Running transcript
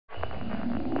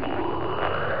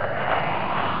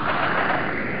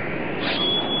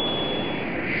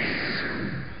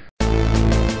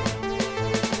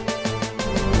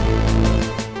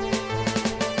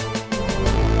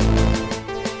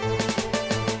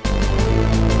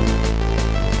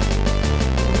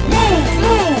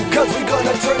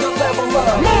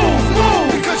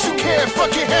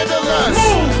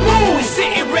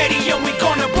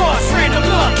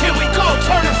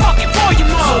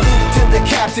the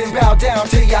captain, bow down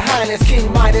to your highness.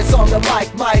 King Midas on the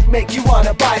mic, might make you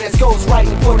wanna bite us. Goes right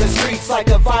for the streets like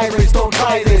a virus, don't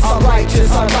try this. I'm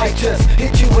righteous,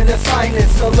 hit you in the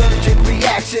sinus. Allergic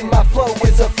reaction, my flow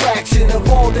is a fraction of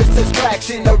all this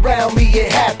distraction. Around me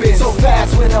it happens so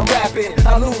fast when I'm rapping,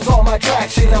 I lose all my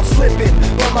traction. I'm slipping,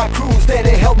 but my crew's there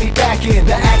to help me back in.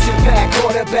 The action-packed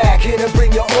quarterback, here to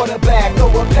bring your order back. Throw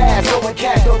a pass, throwing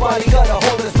cash, nobody gonna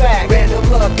hold us back. Random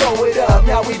luck, throw it up,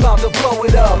 now we bout to blow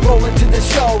it up. Rolling to the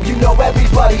show, you know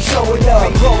everybody showing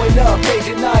up. We growing up,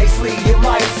 aging nicely, you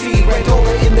might see Random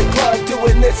in the club,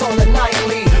 doing this on the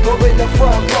nightly. Or in the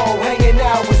front row, hanging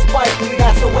out with Spike Lee.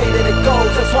 That's the way that it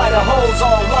goes, that's why the hoes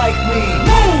all like me.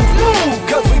 Move,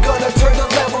 cause we gonna turn the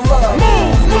level up.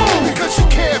 Move, because you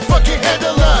can't fucking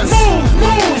handle us.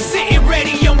 Move, we're sitting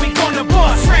ready and we gonna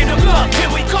bust. Random luck,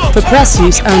 here we go. For press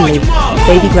use only,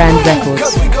 Babygrande Records.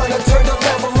 Cause we gonna turn the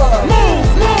level up.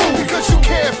 Move, because you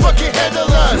can't fucking handle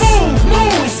us. Move,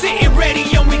 we're sitting ready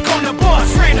and we gonna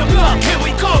bust. Random luck, here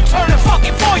we go, turn the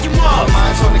fucking volume up. My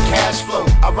mind's on the cash flow,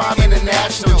 I rhyme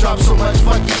international. Drop so much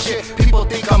fucking shit, people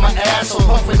think I'm an asshole.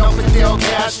 Puffing off Fidel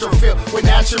Castro, filled with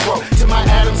natural. To my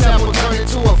Adam's apple, turn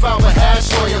into a vial of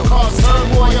hash oil. Cause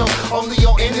turmoil, only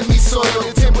your enemy soil.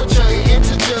 The temperature in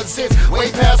integers is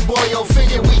way past boil.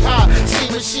 Figure we high,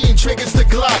 steam machine triggers the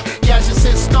Glock. Gadgets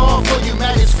installed for you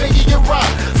maggots, figure you rock.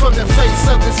 From the face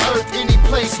of this earth, any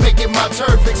place making my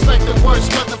turf. Expect the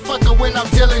worst, motherfucker, when I'm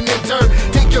dealing in dirt.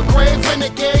 Dig your grave in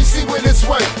the gauge, see what it's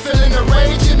worth. Feeling the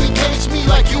rage and engage me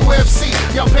like UFC.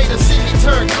 Y'all pay the city,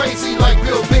 turn crazy like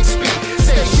Bill Bixby.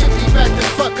 Stay shifty, back the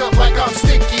fuck up like I'm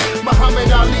sticky.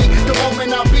 Muhammad Ali, the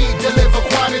moment I be, deliver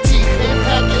quantity.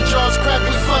 Impact your jaws, crack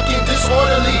we fucking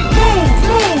disorderly.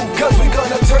 Move, cause we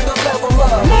gonna turn the level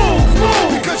up.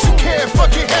 Move, because you can't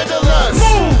fucking handle us.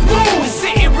 Move, we're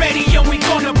sitting ready and we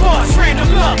gonna bust. Random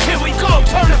luck, here we go,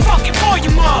 turn the fucking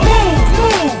volume up.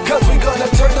 Move, cause we gonna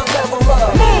turn the level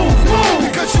up. Move,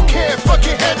 because you can't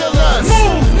fucking handle us.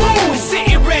 Move, we're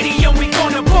sitting ready and we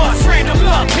gonna bust. Random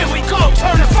luck, here we go,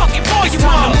 turn the fucking volume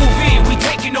up. Move in, we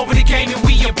taking over the game and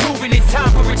we improving. It's time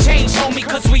for a change, homie,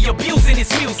 cause we abusing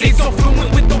this music. So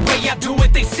fluent with the way I do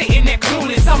it, they sitting there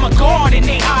clueless. I'm a guard in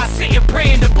their eyes, sitting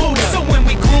praying to Buddha. So when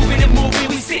we grooving and moving,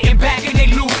 we sitting back and they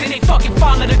losing. They fucking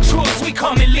follow the truth, we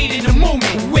come and leading the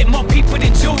movement. With more people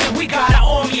than Judah,